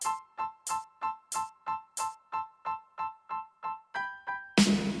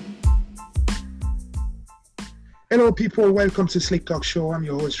Hello, people. Welcome to Slick Talk Show. I'm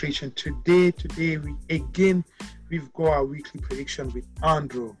your host, Rich, and today we've got our weekly prediction with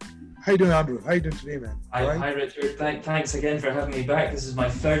Andrew. How you doing, Andrew? How you doing today, man? Hi, Richard. Thanks again for having me back. This is my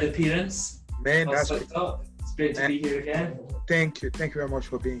third appearance. Man, that's Slick Talk. It's great to be here again. Thank you very much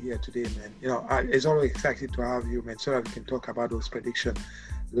for being here today, man. It's always exciting to have you, man, so that we can talk about those predictions.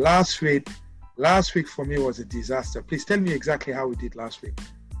 Last week for me was a disaster. Please tell me exactly how we did last week.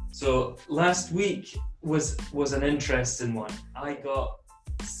 So last week was an interesting one. I got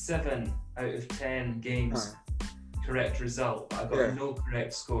 7 out of 10 games correct result, but I got no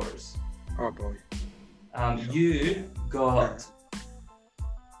correct scores. Oh boy. You got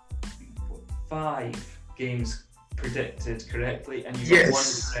 5 games predicted correctly, and you got 1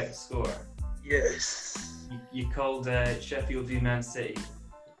 correct score. Yes. You called Sheffield v Man City.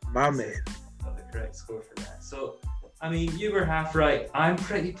 My man. Got the correct score for that. So, I mean, you were half right. I'm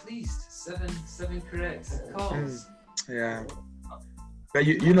pretty pleased. 7 correct calls. Yeah. But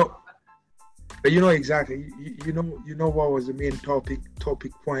you know exactly. You know what was the main topic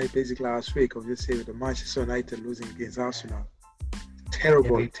point basically last week of just saying the Manchester United losing against Arsenal.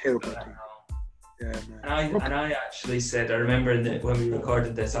 Terrible thing. Yeah, man. And I actually said, I remember when we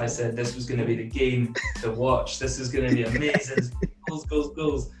recorded this, I said this was going to be the game to watch. This is going to be amazing.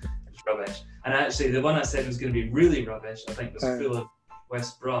 Goals. It's rubbish. And actually, the one I said was going to be really rubbish, I think was full of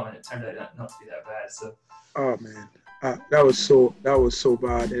West Brom, and it turned out not to be that bad. So. Oh man, that was so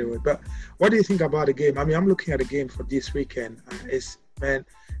bad anyway. But what do you think about the game? I mean, I'm looking at the game for this weekend. It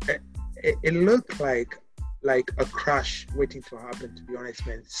looked like a crash waiting to happen, to be honest,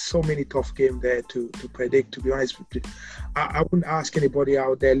 man. So many tough games there to predict, to be honest with you. I wouldn't ask anybody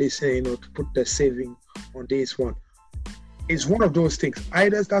out there listening, to put their saving on this one. It's one of those things.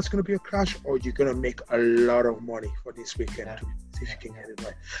 Either that's going to be a crash, or you're going to make a lot of money for this weekend to see if you can get it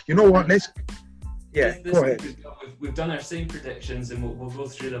right. You know what? Go ahead. We've done our same predictions, and we'll go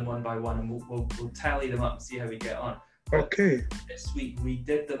through them one by one, and we'll tally them up and see how we get on. Okay. This week we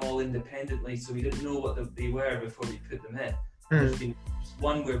did them all independently, so we didn't know what they were before we put them in. There's been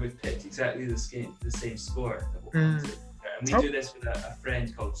one where we've picked exactly the same score. And we do this with a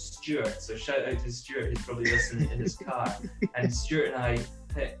friend called Stuart. So shout out to Stuart, who's probably listening in his car. And Stuart and I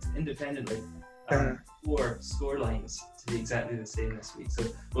picked independently 4 score lines to be exactly the same this week. So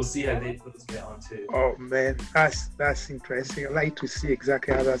we'll see how they get on too. Oh man, that's interesting. I'd like to see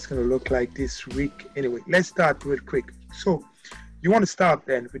exactly how that's going to look like this week. Anyway, let's start real quick. So you want to start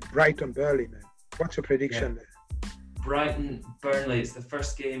then with Brighton Burnley, man. What's your prediction there? Brighton Burnley. It's the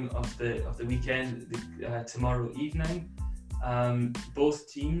first game of the weekend, tomorrow evening.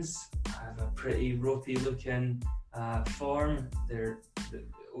 Both teams have a pretty ropey looking form. They're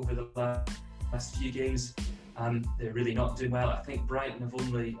over the last few games. They're really not doing well. I think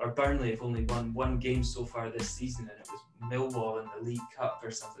Burnley have only won 1 game so far this season, and it was Millwall in the League Cup or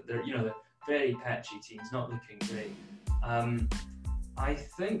something. They're very patchy teams, not looking great. I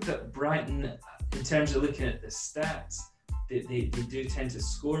think that Brighton, in terms of looking at the stats, they do tend to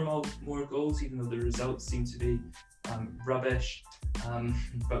score more goals, even though the results seem to be rubbish.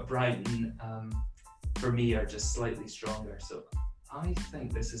 But Brighton, for me, are just slightly stronger. So I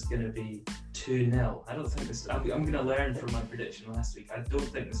think this is going to be 2-0. I don't think this. I'm going to learn from my prediction last week. I don't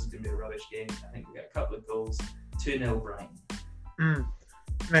think this is going to be a rubbish game. I think we get a couple of goals. 2-0 Brighton.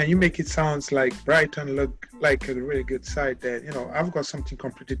 Man, you make it sound like Brighton look like a really good side there. I've got something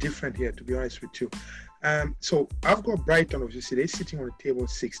completely different here, to be honest with you. So I've got Brighton, obviously, they're sitting on the table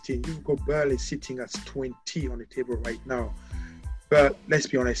 16. You've got Burnley sitting at 20 on the table right now. But let's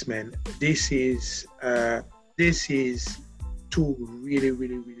be honest, man, this is 2 really,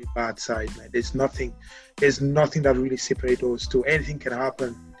 really, really bad sides, man. There's nothing that really separates those two. Anything can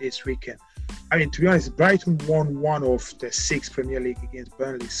happen this weekend. I mean, to be honest, Brighton won 1 of the 6 Premier League against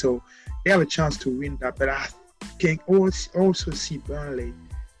Burnley, so they have a chance to win that. But I can also see Burnley,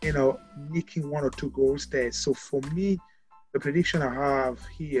 nicking 1 or 2 goals there. So for me, the prediction I have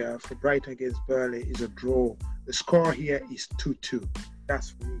here for Brighton against Burnley is a draw. The score here is 2-2. That's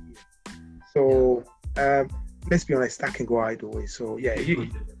for me here. So let's be honest, that can go either way. So we're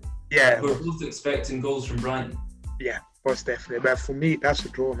both expecting goals from Brighton. Yeah, most definitely. But for me, that's a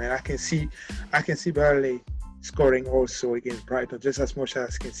draw, man. I can see Burnley scoring also against Brighton just as much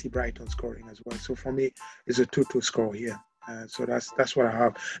as I can see Brighton scoring as well. So for me, it's a 2-2 score here. So that's what I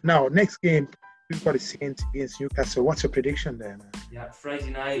have. Now, next game, we've got a Saints against Newcastle. What's your prediction there, man? Yeah, Friday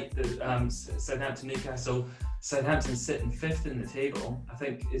night, Southampton Newcastle. Southampton sitting 5th in the table. I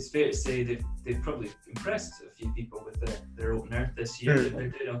think it's fair to say they've probably impressed a few people with their opener this year. They're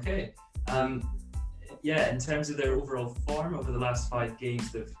doing okay. In terms of their overall form over the last 5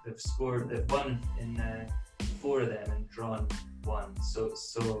 games, they've won in 4 of them and drawn 1.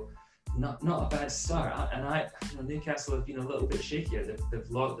 So not a bad start. Newcastle have been a little bit shakier. They've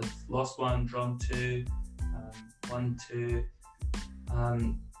lost 1, drawn 2, 1-2.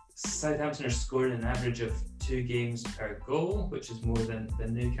 Southampton are scoring an average of 2 games per goal, which is more than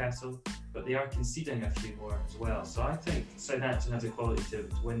Newcastle, but they are conceding a few more as well. So I think Southampton has the quality to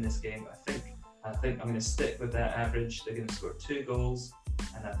win this game. I think I'm going to stick with that average. They're going to score 2 goals,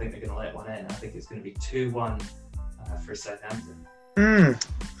 and I think they're going to let 1 in. I think it's going to be 2-1 for Southampton. It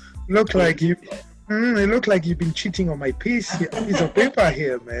looked like you've been cheating on my piece of paper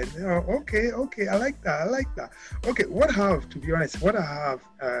here, man. Okay, I like that. Okay, to be honest,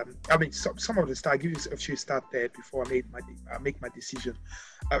 some of the stuff. I'll give you a few stats there before I make my decision.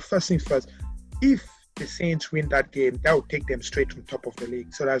 First thing first, if the Saints win that game, that will take them straight from top of the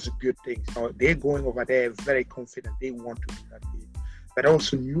league. So that's a good thing. So they're going over there very confident. They want to win that game. But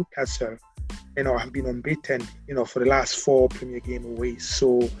also Newcastle, have been unbeaten, for the last 4 Premier game away.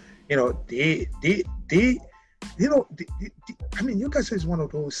 So, Newcastle is one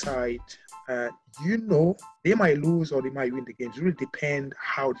of those sides, they might lose or they might win the games. It really depends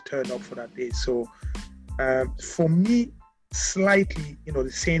how they turn up for that day. So, for me, slightly,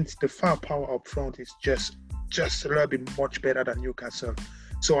 the Saints, the firepower up front is just a little bit much better than Newcastle.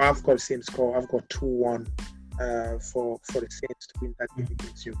 So I've got the same score. I've got 2-1 for the Saints to win that game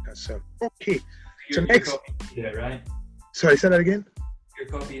against Newcastle. Okay. So next, right? Sorry, say that again. You're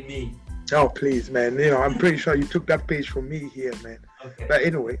copying me. Oh, please, man. I'm pretty sure you took that page from me here, man. Okay. But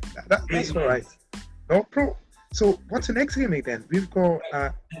anyway, that's all right. No problem. So what's the next game then? We've got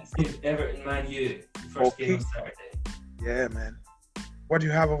next game, Everton Man U, first game on Saturday. Yeah, man. What do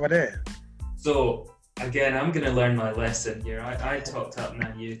you have over there? So again, I'm going to learn my lesson here. I talked up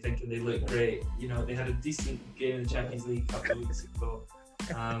Man U thinking they looked great. They had a decent game in the Champions League a couple of weeks ago.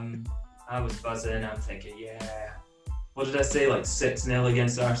 I was buzzing. I'm thinking, yeah. What did I say? Like 6-0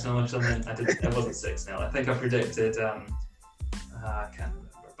 against Arsenal or something? It wasn't 6-0. I think I predicted. I can't remember,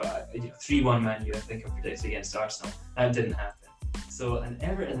 but 3-1 Man U. I think I predicted against Arsenal. That didn't happen. So, and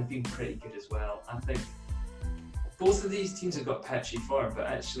Everton have been pretty good as well. I think both of these teams have got patchy form, but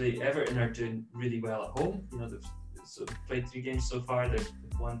actually Everton are doing really well at home. They've sort of played 3 games so far. They've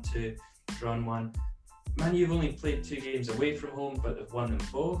won 2, drawn 1. Man U have only played 2 games away from home, but they've won them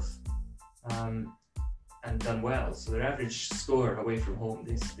both. And done well. So their average score away from home,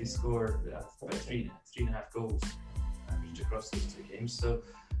 they score about 3.5 goals average across those 2 games. So,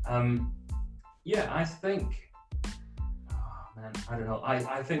 I think, I don't know.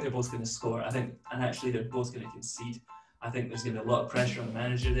 I think they're both going to score. And actually they're both going to concede. I think there's going to be a lot of pressure on the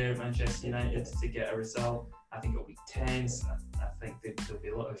manager there at Manchester United to get a result. I think it'll be tense. I think there'll be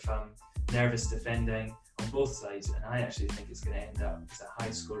a lot of nervous defending on both sides, and I actually think it's going to end up as a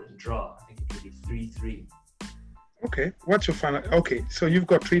high-scoring draw. I think it could be 3-3. Okay, what's your final? Okay, so you've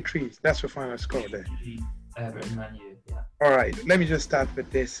got 3-3. That's your final score there. Everton, Man U, yeah. All right, let me just start with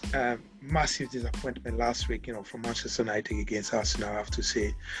this. Massive disappointment last week, from Manchester United against Arsenal, I have to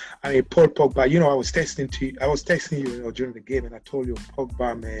say. Paul Pogba, I was texting you, during the game, and I told you,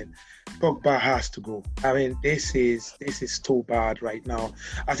 Pogba has to go. This is too bad right now.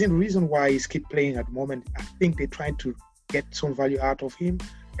 I think the reason why he's keep playing at the moment, I think they're trying to get some value out of him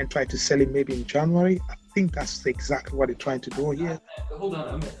and try to sell him maybe in January. I think that's exactly what they're trying to do here. Hold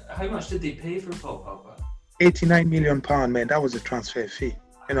on, how much did they pay for Paul Pogba? £89 million, man. That was a transfer fee.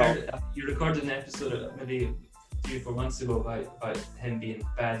 You recorded an episode maybe 3 or 4 months ago about him being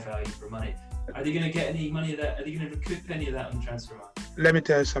bad value for money. Are they going to get any money of that? Are they going to recoup any of that on the transfer market? Let me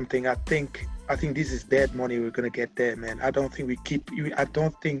tell you something. I think this is dead money we're going to get there, man. I don't think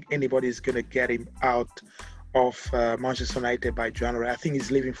anybody is going to get him out of Manchester United by January. I think he's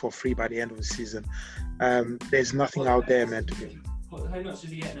leaving for free by the end of the season. There's nothing out there, man, to get. How much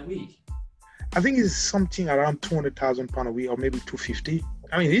did he get in a week? I think it's something around £200,000 a week, or maybe 250.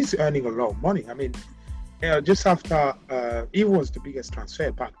 He's earning a lot of money. Just after he was the biggest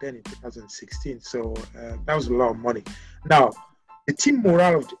transfer back then in 2016, so that was a lot of money. Now, the team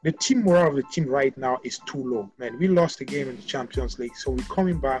morale of the team right now is too low, man. We lost the game in the Champions League, so we're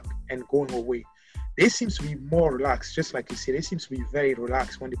coming back and going away. They seem to be more relaxed, just like you said. They seem to be very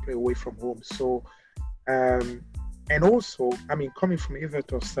relaxed when they play away from home. So, and also, coming from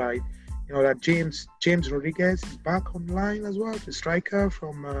Everton's side, that James Rodriguez is back online as well, the striker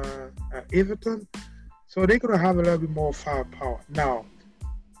from Everton. So they're going to have a little bit more firepower. Now,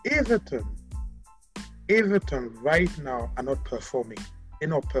 Everton right now are not performing. They're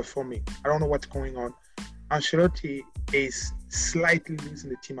not performing. I don't know what's going on. Ancelotti is slightly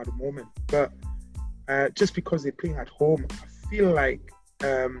losing the team at the moment. But just because they're playing at home, I feel like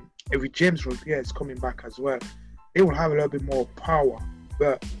with James Rodriguez coming back as well, they will have a little bit more power.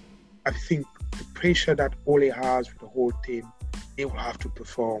 But I think the pressure that Ole has with the whole team, they will have to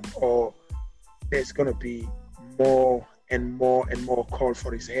perform, or there's going to be more and more and more call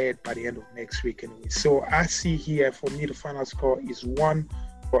for his head by the end of next week anyway. So I see here, for me, the final score is 1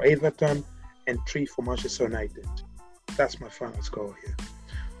 for Everton and 3 for Manchester United. That's my final score here.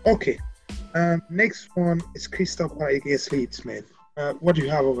 Okay. Next one is Crystal Palace against Leeds, man. What do you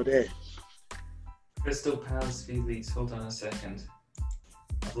have over there? Crystal Palace v Leeds. Hold on a second.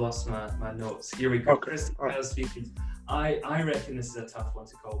 I've lost my notes. Here we go. Okay. Crystal Palace v Leeds. I reckon this is a tough one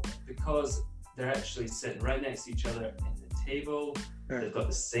to call because they're actually sitting right next to each other in the table. Yeah. They've got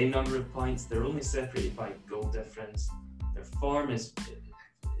the same number of points. They're only separated by goal difference. Their form is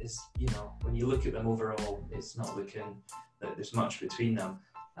when you look at them overall, it's not looking that there's much between them.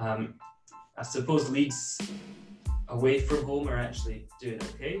 I suppose Leeds away from home are actually doing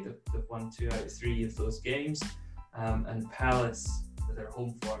okay. They've won 2 out of 3 of those games, and Palace, with their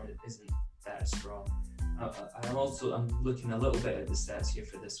home form, isn't that strong. I'm looking a little bit at the stats here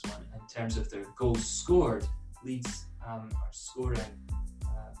for this one in terms of their goals scored. Leeds are scoring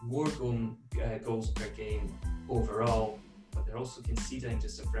more goals per game overall, but they're also conceding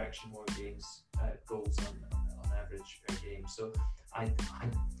just a fraction more goals on average per game. So I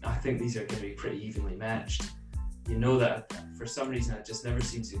think these are going to be pretty evenly matched. You know that for some reason I just never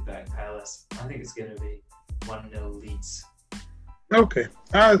seem to back Palace. I think it's going to be 1-0 Leeds. Okay,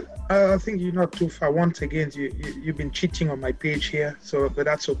 I think you're not too far. Once again, you've been cheating on my page here, but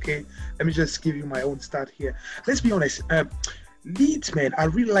that's okay. Let me just give you my own start here. Let's be honest. Leeds, man, I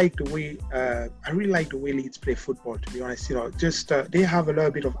really like the way Leeds play football. To be honest, they have a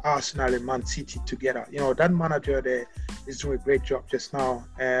little bit of Arsenal and Man City together. That manager there is doing a great job just now,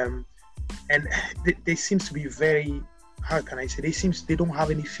 and they seem to be very. How can I say? They don't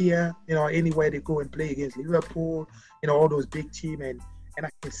have any fear. Anywhere they go and play against Liverpool, all those big teams, and I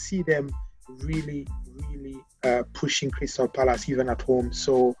can see them really pushing Crystal Palace even at home.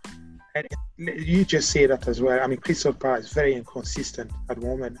 So. And you just say that as well. I mean, Crystal Palace is very inconsistent at the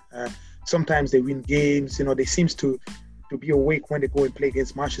moment. Sometimes they win games. They seem to be awake when they go and play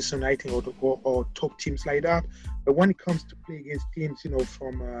against Manchester United or top teams like that. But when it comes to play against teams,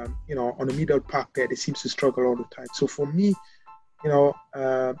 from on the middle pack there, they seem to struggle all the time. So for me,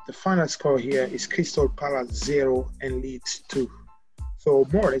 the final score here is Crystal Palace 0 and Leeds 2. So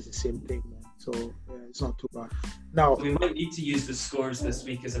more or less the same thing, man. So it's not too bad. Now we might need to use the scores this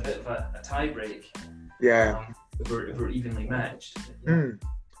week as a bit of a tie break. Yeah. If we're evenly matched.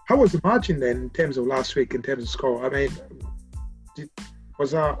 How was the margin then in terms of last week in terms of score? I mean,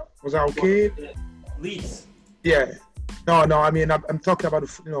 was that okay? Leeds. Yeah. No. I mean, I'm talking about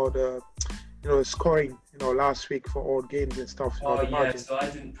the scoring. Last week for all games and stuff. Oh yeah. So I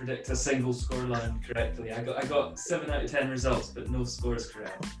didn't predict a single scoreline correctly. I got 7 out of 10 results, but no scores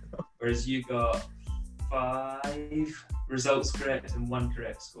correct. Whereas you got 5 results correct and 1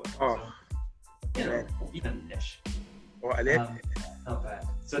 correct score. Oh. So, even-ish. Not bad.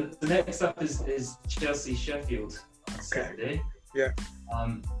 So the next up is Chelsea Sheffield on Saturday. Yeah.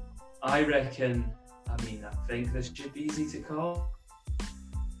 I think this should be easy to call.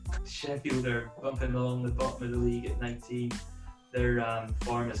 Sheffield are bumping along the bottom of the league at 19. Their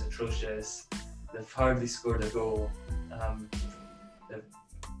form is atrocious. They've hardly scored a goal. It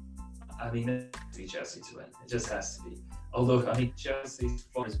has to be Chelsea to win. It just has to be. Although, Chelsea's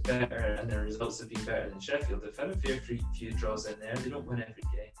form is better and their results have been better than Sheffield. They've had a fair few draws in there. They don't win every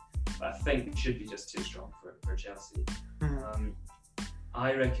game. But I think it should be just too strong for Chelsea.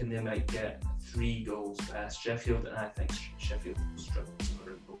 I reckon they might get 3 goals past Sheffield, and I think Sheffield will struggle to score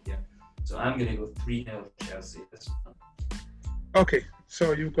a goal here. So I'm going to go 3-0 Chelsea this one. Okay,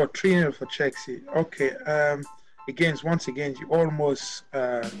 so you've got 3-0 for Chelsea. Okay, once again, you almost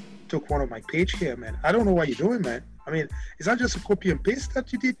took one of my page here, man. I don't know what you're doing, man. I mean, is that just a copy and paste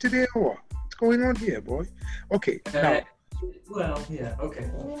that you did today, or what's going on here, boy? Okay, now. Well, yeah, okay.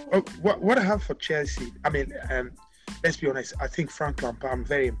 What I have for Chelsea, let's be honest, I think Frank Lampard, I'm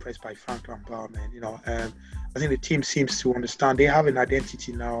very impressed by Frank Lampard, man. I think the team seems to understand. They have an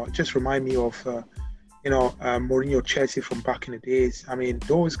identity now. It just remind me of, Mourinho Chelsea from back in the days. I mean,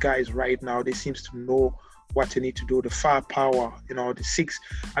 those guys right now, they seem to know what they need to do, the firepower, the 6.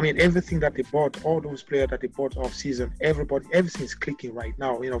 Everything that they bought, all those players that they bought off season, everything's clicking right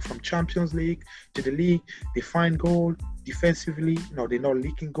now, from Champions League to the league. They find goal defensively, they're not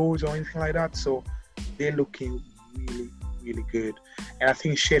leaking goals or anything like that. So they're looking really, really good. And I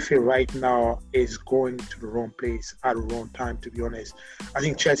think Sheffield right now is going to the wrong place at the wrong time, to be honest. I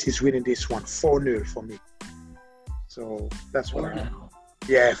think Chelsea is winning this one 4-0 for me. So that's what I have.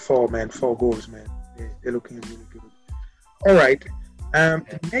 Yeah, 4 goals, man. They're looking really good. All right.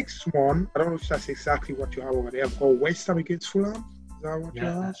 The next one, I don't know if that's exactly what you have over there. I've got West Ham against Fulham. Is that what you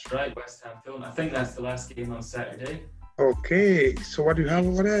Yeah, have? that's right, West Ham Fulham. I think that's the last game on Saturday. Okay. So what do you have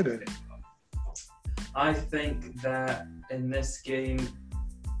over there then? I think that in this game,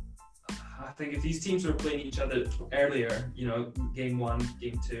 I think if these teams were playing each other earlier, game 1,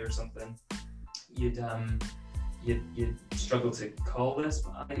 game 2 or something, you'd struggle to call this.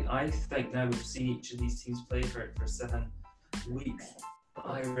 But I think now we've seen each of these teams play for 7 weeks.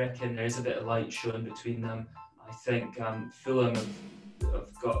 I reckon there's a bit of light showing between them. I think Fulham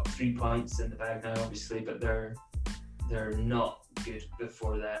have got 3 points in the bag now, obviously, but they're not good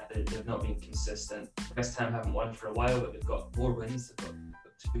before that. They've not been consistent. West Ham haven't won for a while, but they've got more wins. They've got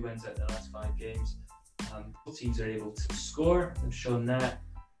 2 wins out of the last 5 games. Both teams are able to score. They've shown that.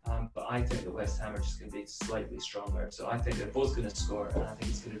 But I think that West Ham are just going to be slightly stronger. So I think they're both going to score, and I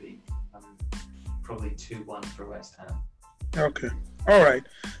think it's going to be probably 2-1 for West Ham. Okay. All right.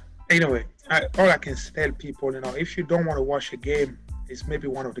 Anyway, all I can tell people, if you don't want to watch a game, it's maybe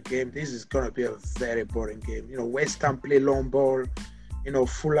one of the games. This is going to be a very boring game. West Ham play long ball.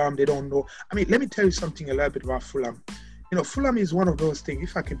 Fulham, they don't know. I mean, let me tell you something a little bit about Fulham. Fulham is one of those things,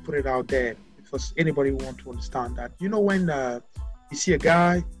 if I can put it out there, for anybody who wants to understand that. When you see a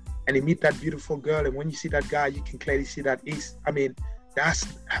guy and you meet that beautiful girl, and when you see that guy, you can clearly see that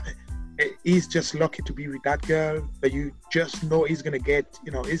he's just lucky to be with that girl, but you just know he's gonna get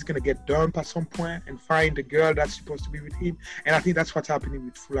dumped at some point and find the girl that's supposed to be with him. And I think that's what's happening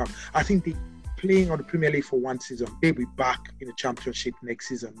with Fulham. I think they playing on the Premier League for 1 season. They'll be back in the Championship next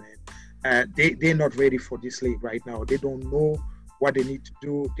season, man. They're not ready for this league right now. They don't know what they need to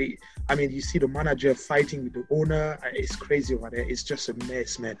do. You see the manager fighting with the owner. It's crazy over there. It's just a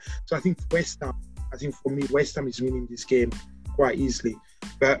mess, man. So I think for me, West Ham is winning this game quite easily.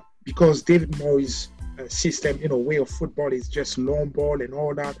 But because David Moyes' system, way of football is just long ball and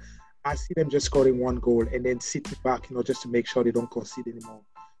all that, I see them just scoring 1 goal and then sitting back, just to make sure they don't concede anymore.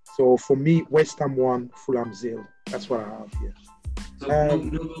 So for me, West Ham 1, Fulham 0. That's what I have here. So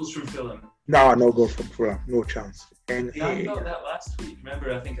no goals from Fulham? No goal from Fulham. No chance. And I thought that last week.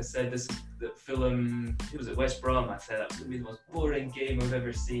 Remember, I think I said that Fulham, it was at West Brom, I said that's going to be the most boring game I've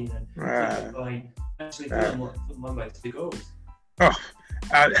ever seen. And actually, Fulham won by 2 goals. Oh,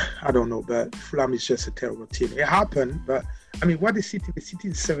 I don't know, but Fulham is just a terrible team. It happened, but what the City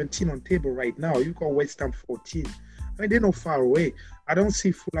is 17 on table right now. You got West Ham 14. They're not far away. I don't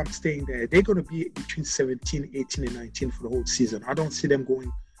see Fulham staying there. They're going to be between 17, 18, and 19 for the whole season. I don't see them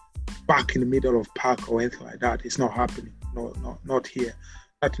going back in the middle of park or anything like that. It's not happening. No, not here.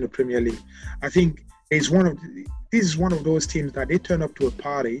 Not in the Premier League. I think this is one of those teams that they turn up to a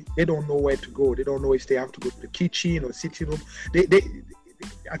party. They don't know where to go. They don't know if they have to go to the kitchen or sitting room.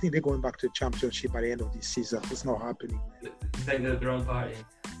 I think they're going back to the Championship by the end of this season. It's not happening. You think they're the wrong party?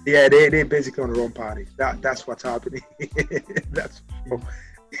 Yeah, they're basically on the wrong party. That's what's happening. That's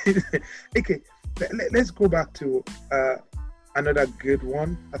okay. Let's go back to another good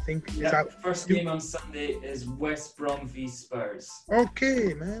one. I think. First game on Sunday is West Brom v Spurs.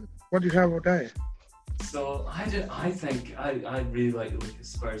 Okay, man. What do you have over there? So I think I really like the look of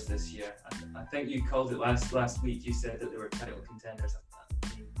Spurs this year. I think you called it last week. You said that they were title contenders.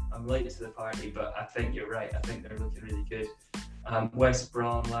 I'm late to the party, but I think you're right. I think they're looking really good. West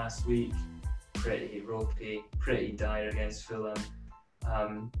Brom last week, pretty ropey, pretty dire against Fulham.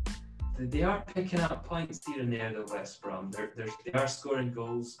 They are picking up points here and there, the West Brom. They are scoring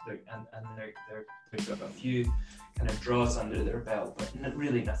goals, they've got a few kind of draws under their belt, but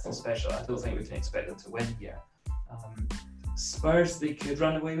really nothing special. I don't think we can expect them to win here. Spurs, they could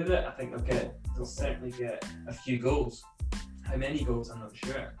run away with it. I think they'll certainly get a few goals. How many goals, I'm not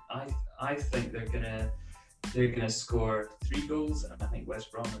sure. I think they're gonna score 3 goals, and I think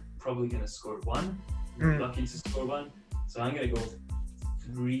West Brom are probably gonna score 1. Lucky to score 1, so I'm gonna go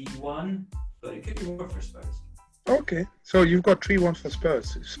 3-1, but it could be more for Spurs. Okay, so you've got 3-1 for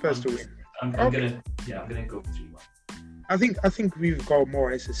Spurs to win. I'm gonna go 3-1. I think we've got more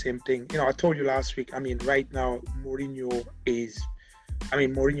or less the same thing. I told you last week. Right now Mourinho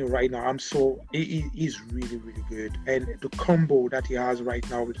right now, he's really, really good. And the combo that he has right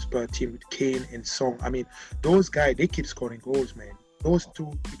now with the Spurs team with Kane and Son, those guys, they keep scoring goals, man. Those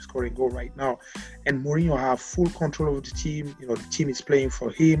two keep scoring goals right now. And Mourinho have full control over the team. The team is playing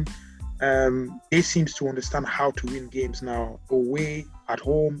for him. He seems to understand how to win games now, away, at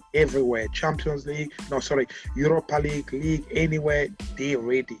home, everywhere. Champions League, Europa League, anywhere, they're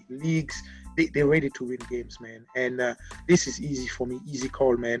ready. Leagues, they're ready to win games, man. And this is easy for me, easy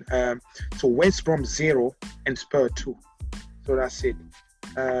call, man. So West Brom 0 and Spurs 2. So that's it.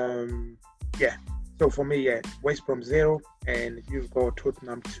 Yeah. So for me, yeah, West Brom 0, and you've got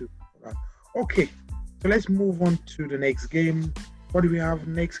Tottenham 2. Okay. So let's move on to the next game. What do we have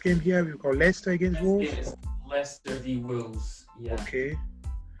next game here? We've got Leicester against Wolves. Next game is Leicester v Wolves. Yeah. Okay.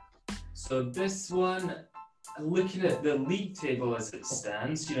 So this one, looking at the league table as it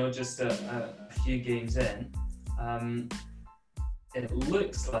stands, just a few games in, it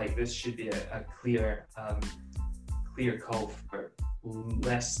looks like this should be a clear call for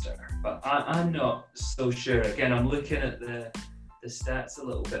Leicester, but I'm not so sure. Again, I'm looking at the stats a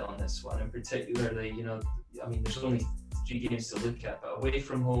little bit on this one, and particularly, there's only 3 games to look at, but away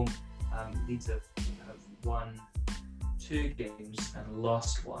from home, Leeds have won 2 games and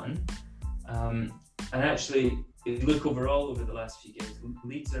lost 1. And actually, if you look overall over the last few games,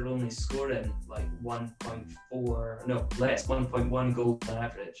 Leeds are only scoring like 1.1 goals on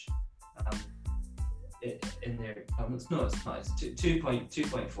average. In their it's not. It's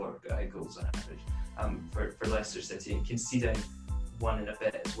 2.4 goals on average for Leicester City, and conceding 1 in a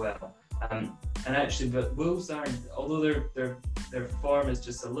bit as well. And actually, but Wolves aren't. Although their form is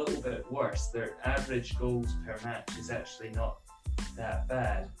just a little bit worse, their average goals per match is actually not that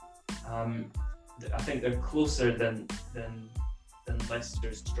bad. I think they're closer than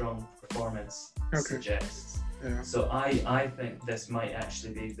Leicester's strong performance suggests. Yeah. So I think this might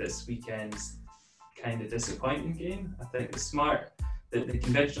actually be this weekend's kind of disappointing game. I think the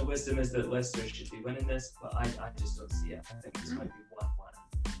conventional wisdom is that Leicester should be winning this, but I just don't see it. I think this might be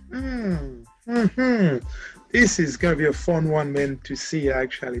 1-1. This is going to be a fun one, man, to see,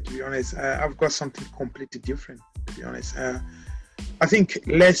 actually, to be honest. I've got something completely different, to be honest. I think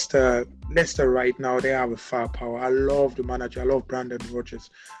Leicester right now, they have a firepower. I love the manager. I love Brendan Rodgers.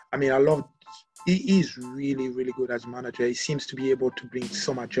 He is really, really good as a manager. He seems to be able to bring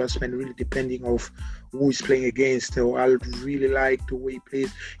some adjustment, really depending of who he's playing against. So I really like the way he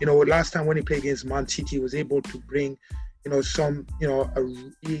plays. Last time when he played against Man City, he was able to bring, he was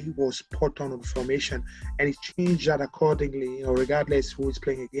spot on the formation, and he changed that accordingly, regardless who he's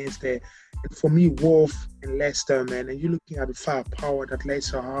playing against there. And for me, Wolf and Leicester, man, and you're looking at the firepower that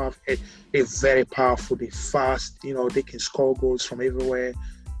Leicester have, they're very powerful, they're fast, they can score goals from everywhere.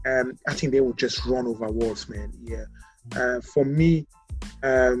 I think they will just run over Wolves, man. Yeah. For me,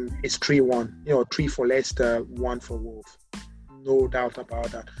 it's 3-1. 3 for Leicester, 1 for Wolves. No doubt about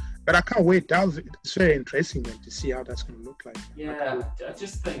that. But I can't wait. It's very interesting, man, to see how that's going to look like. Yeah, I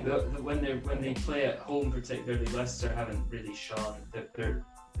just think that when they play at home, particularly Leicester haven't really shown that they're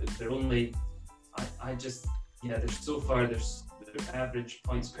only. Their average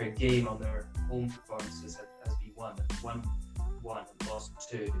points per game on their home performances has been 1 and lost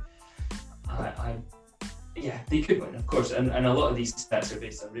 2. They could win, of course, and a lot of these stats are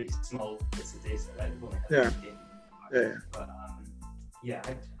based on really small bits of data, right? They've only had 1 game. But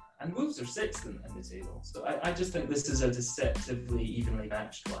and Wolves are 6th in the table, so I just think this is a deceptively evenly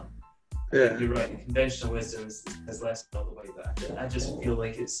matched one. Yeah, you're right. The conventional wisdom is less all the way, but I just feel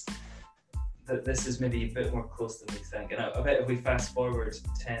like that this is maybe a bit more close than we think. And I bet if we fast forward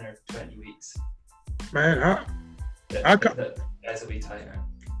 10 or 20 weeks, man, that's a wee tighter.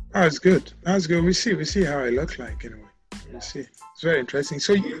 That's good. We see how it looks like anyway. Yeah. We see. It's very interesting.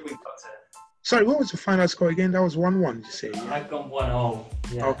 So sorry, what was the final score again? That was 1-1, you say? Yeah? I've gone 1-0.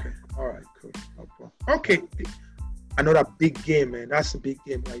 Yeah. Okay. All right. Cool. No problem. Okay. Another big game, man. That's a big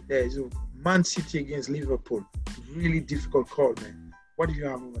game right there. So Man City against Liverpool. Really difficult call, man. What do you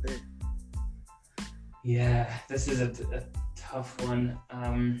have over there? Yeah, this is a tough one.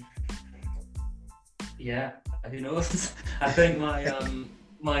 Who knows? I think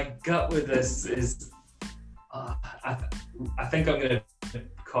my gut with this is I think I'm going to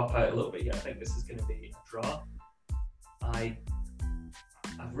cop out a little bit here. I think this is going to be a draw.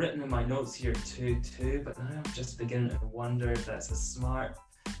 I've written in my notes here 2-2, but now I'm just beginning to wonder if that's a smart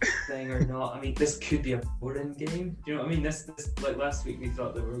thing or not. I mean, this could be a boring game. Do you know what I mean? This like last week we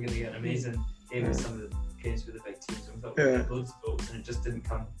thought that we were going to get an amazing game with some of the games with the big teams, and we thought we would get loads of goals, and it just didn't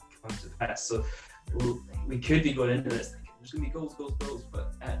come to pass. So we could be going into this thinking there's going to be goals,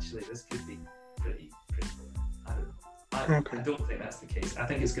 but actually this could be pretty boring. I don't know. I don't think that's the case. I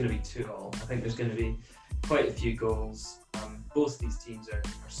think it's going to be 2-2. I think there's going to be quite a few goals. Both these teams are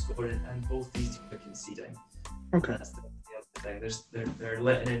scoring, and both these teams are conceding. Okay. That's the other thing. They're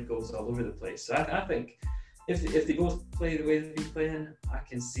letting in goals all over the place. So I think if they both play the way they've been playing, I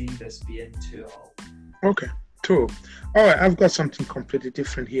can see this being 2-2. Okay. Cool. All right, I've got something completely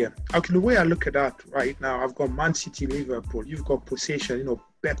different here. Okay, the way I look at that right now, I've got Man City, Liverpool. You've got possession.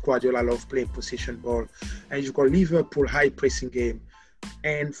 Pep Guardiola loves playing possession ball, and you've got Liverpool high pressing game.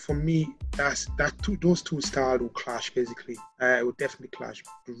 And for me, those two styles will clash basically. It will definitely clash.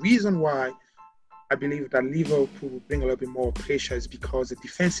 The reason why I believe that Liverpool will bring a little bit more pressure is because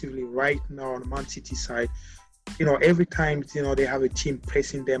defensively right now on the Man City side, every time, they have a team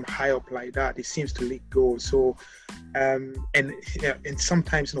pressing them high up like that, it seems to leak goals. So, and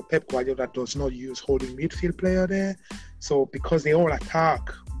sometimes, Pep Guardiola does not use holding midfield player there. So because they all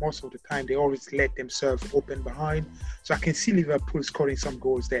attack most of the time, they always let themselves open behind. So I can see Liverpool scoring some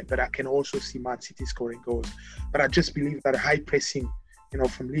goals there, but I can also see Man City scoring goals. But I just believe that high pressing,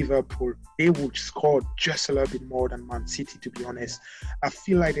 from Liverpool, they would score just a little bit more than Man City, to be honest. I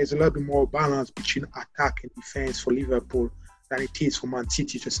feel like there's a little bit more balance between attack and defense for Liverpool than it is for Man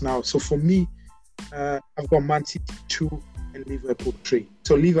City just now. So for me, I've got Man City 2 and Liverpool 3.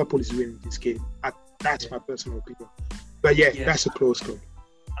 So Liverpool is winning this game. That's my personal opinion. But yeah, that's a close call.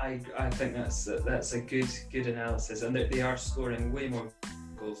 I think that's a good analysis, and they are scoring way more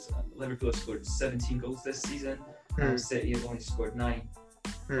goals. Liverpool have scored 17 goals this season. City have only scored 9.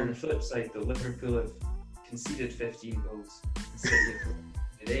 On the flip side, though, Liverpool have conceded 15 goals and City have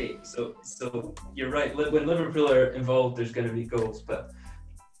conceded 8. So you're right. When Liverpool are involved, there's going to be goals, but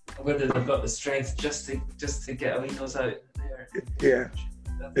whether they've got the strength just to get a wee nose out there,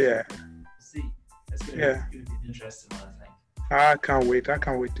 see, it's going to be an interesting one, I think. I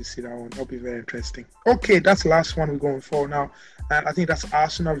can't wait to see that one. That'll be very interesting. Okay, that's the last one we're going for now. And I think that's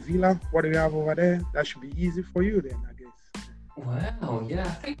Arsenal Villa. What do we have over there? That should be easy for you then, I guess. Well, yeah, I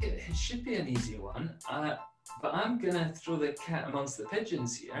think it should be an easy one. But I'm going to throw the cat amongst the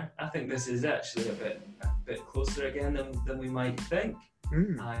pigeons here. I think this is actually a bit closer again than we might think.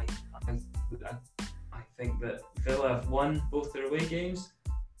 I think that Villa have won both their away games.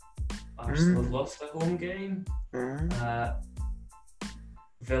 Arsenal have lost a home game.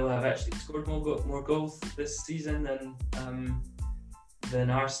 Villa have actually scored more goals this season than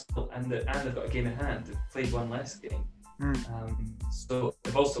Arsenal, and they've got a game in hand. They've played one less game. So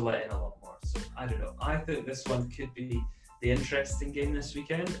they've also let in a lot more. So I don't know. I think this one could be the interesting game this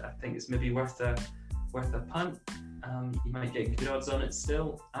weekend. I think it's maybe worth a punt. You might get good odds on it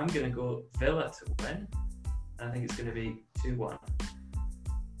still. I'm going to go Villa to win. I think it's going to be 2-1.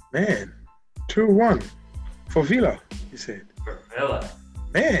 Man, 2-1 for Villa, you said? For Villa.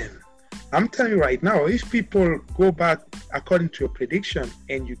 Man, I'm telling you right now, if people go back according to your prediction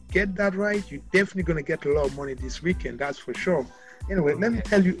and you get that right, you're definitely going to get a lot of money this weekend. That's for sure. Anyway, let me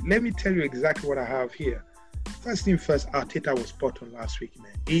tell you exactly what I have here. First thing first, Arteta was spot on last week,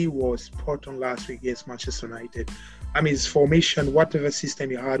 man. He was spot on last week against Manchester United. I mean, his formation, whatever system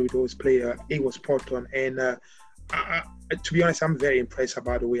he had with those players, he was spot on. And to be honest, I'm very impressed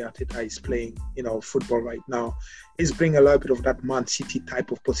about the way Arteta is playing, football right now. He's bringing a little bit of that Man City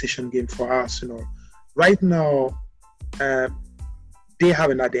type of possession game for Arsenal. Right now, they have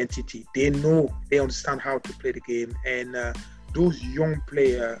an identity. They understand how to play the game. And those young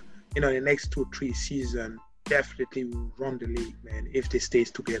players, in the next 2-3 seasons, definitely will run the league, man, if they stay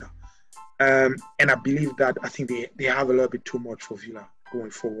together. And I believe that I think they have a little bit too much for Villa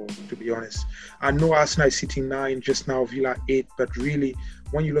going forward, to be honest. I know Arsenal is sitting 9 just now, Villa 8, but really,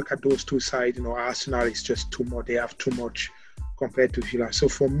 when you look at those two sides, Arsenal is just too much. They have too much compared to Villa. So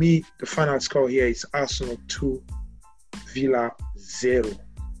for me, the final score here is Arsenal 2, Villa 0.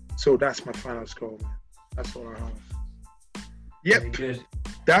 So that's my final score, man. That's all I have. Yep. Very good.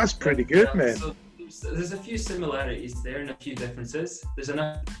 That's pretty good, man. So there's a few similarities there and a few differences. There's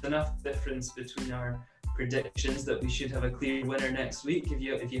enough difference between our predictions that we should have a clear winner next week if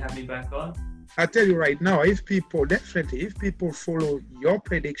you have me back on. I tell you right now, if people follow your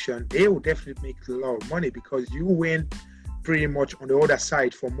prediction, they will definitely make a lot of money because you win pretty much on the other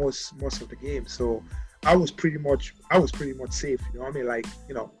side for most of the game. So I was pretty much safe. You know what I mean? Like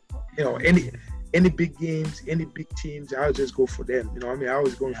any big games, any big teams, I'll just go for them. You know what I mean? I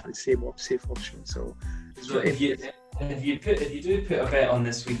was going for the safe option. So if you do put a bet on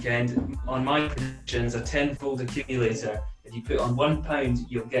this weekend, on my predictions, a tenfold accumulator, if you put on £1,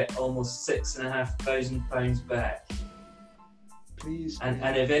 you'll get almost £6,500 back. Please.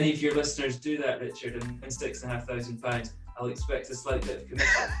 And if any of your listeners do that, Richard, and win £6,500, I'll expect a slight bit of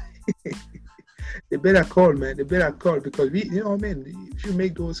commission. They better call, man. They better call because you know what I mean? If you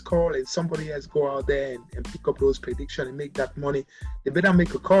make those calls and somebody else go out there and pick up those predictions and make that money, they better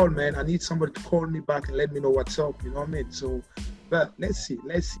make a call, man. I need somebody to call me back and let me know what's up. You know what I mean? So, but let's see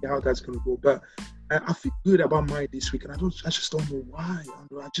how that's gonna go. But I feel good about mine this week, and I just don't know why.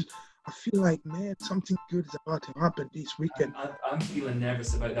 I feel like, man, something good is about to happen this weekend. I'm feeling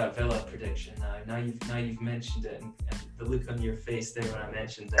nervous about that Villa prediction now. Now you've mentioned it, and the look on your face there when I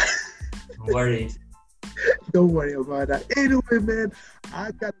mentioned that, I'm worried. Don't worry about that. Anyway, man,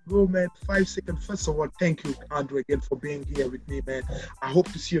 I gotta go, man. 5 seconds. First of all, thank you, Andrew, again for being here with me, man. I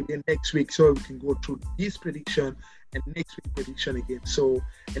hope to see you again next week so we can go through this prediction and next week prediction again. So,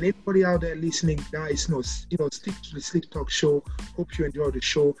 and anybody out there listening, guys, stick to the Sleep Talk show. Hope you enjoy the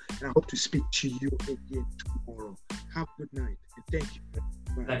show, and I hope to speak to you again tomorrow. Have a good night, and thank you.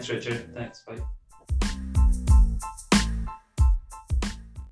 Bye. Thanks, Richard. Thanks. Bye.